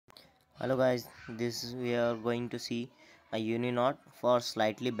Hello guys, we are going to see a uni knot for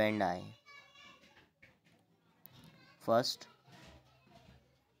slightly bent eye. First,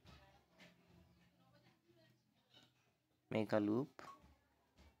 make a loop,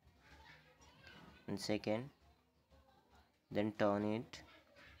 and second, then turn it.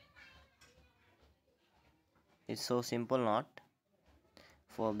 It's so simple knot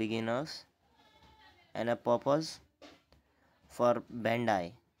for beginners and a purpose for bend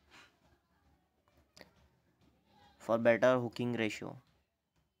eye for better hooking ratio.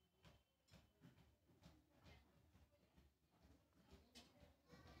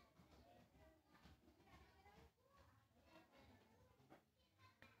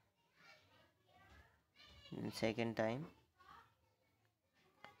 And second time,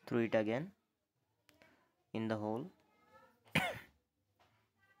 through it again in the hole.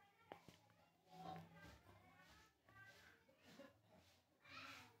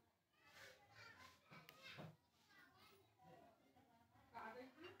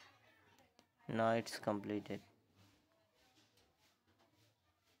 Now it's completed.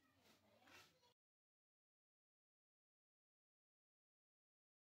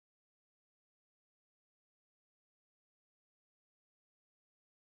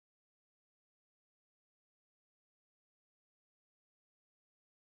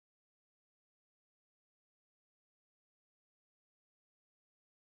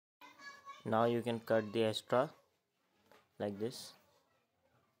 Now you can cut the extra like this.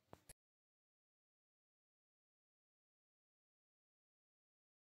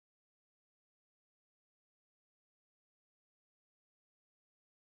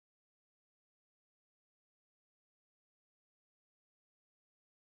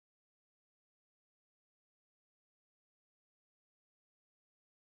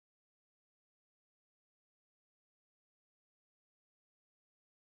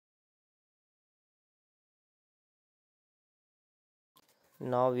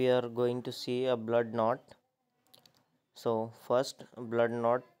 Now we are going to see a blood knot. So first blood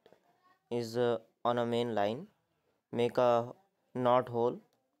knot is on a main line. Make a knot hole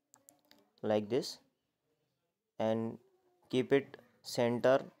like this and keep it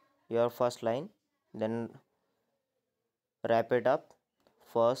center your first line, then wrap it up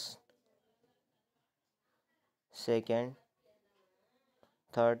first, second,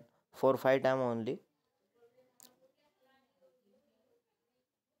 third, 4 5 time only.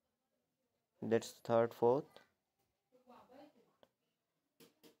 That's third, fourth,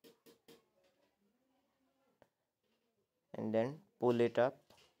 and then pull it up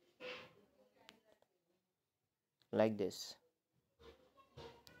like this.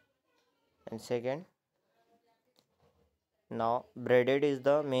 And second, now braided is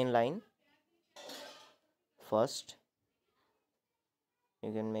the main line. First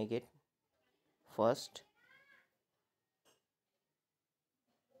you can make it first,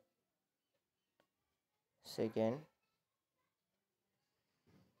 second,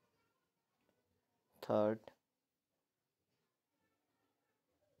 third,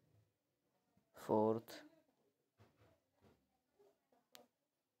 fourth,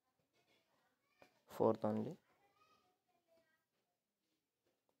 fourth only,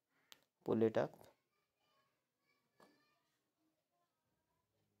 pull it up,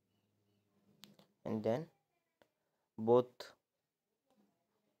 and then both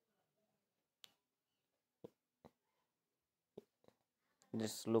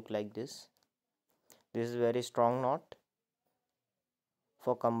just look like this. This is very strong knot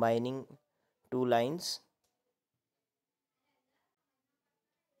for combining two lines.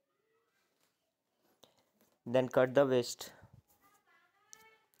 Then cut the waist.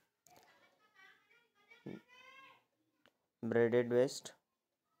 Braided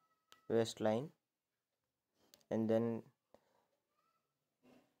waistline, and then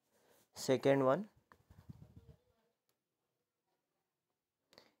second one,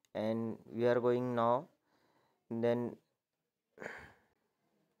 and we are going now, then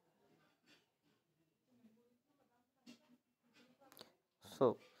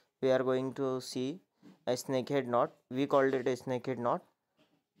so we are going to see a snakehead knot. We called it a snakehead knot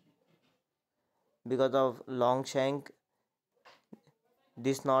because of long shank.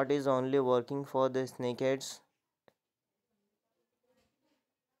 This knot is only working for the snakeheads.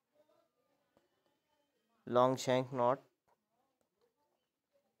 Long shank knot.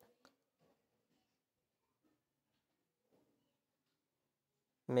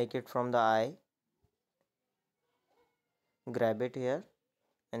 Make it from the eye, grab it here,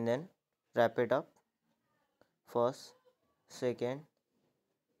 and then wrap it up first, second,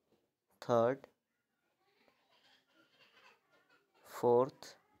 third,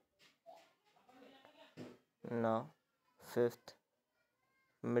 fourth, Now fifth,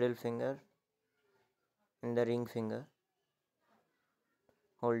 middle finger and the ring finger,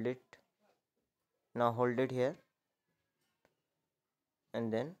 hold it. Now hold it here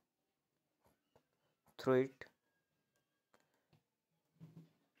and then throw it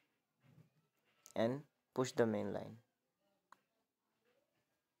and push the main line.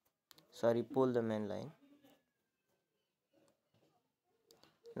 Sorry, pull the main line.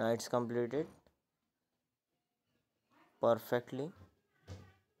 Now it's completed perfectly.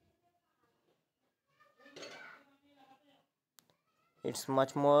 It's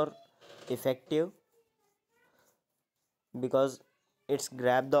much more effective because it's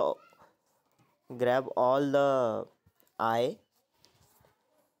grab all the eye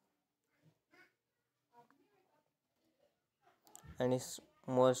and is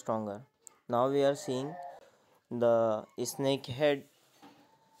more stronger. Now we are seeing the snakehead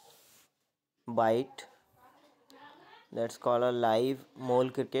bite. That's called a live mole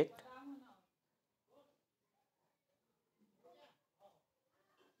cricket.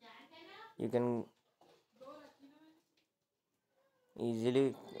 You can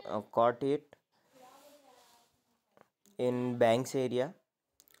easily caught it in Banks area.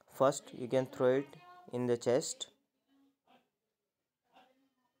 First you can throw it in the chest.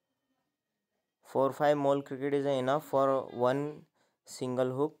 4-5 mole cricket is enough for one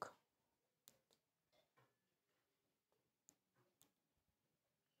single hook.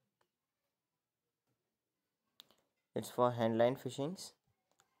 It's for handline fishings,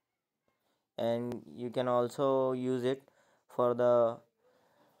 and you can also use it for the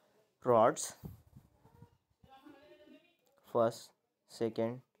rods. First,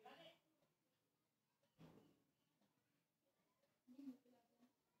 second,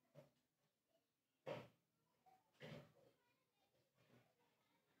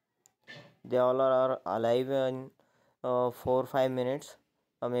 they all are alive in 4-5 minutes,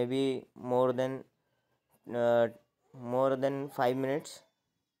 or maybe uh, more than 5 minutes.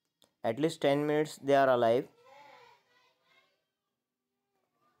 At least 10 minutes they are alive.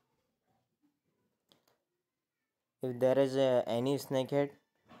 If there is any snakehead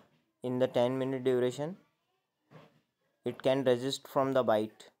in the 10-minute duration, it can resist from the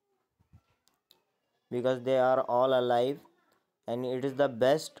bite because they are all alive, and it is the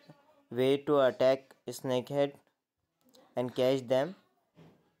best way to attack snakehead and catch them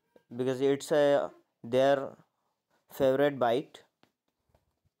because it's their favorite bite.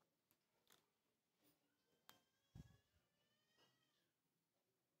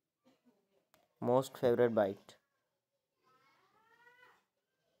 Most favorite bite.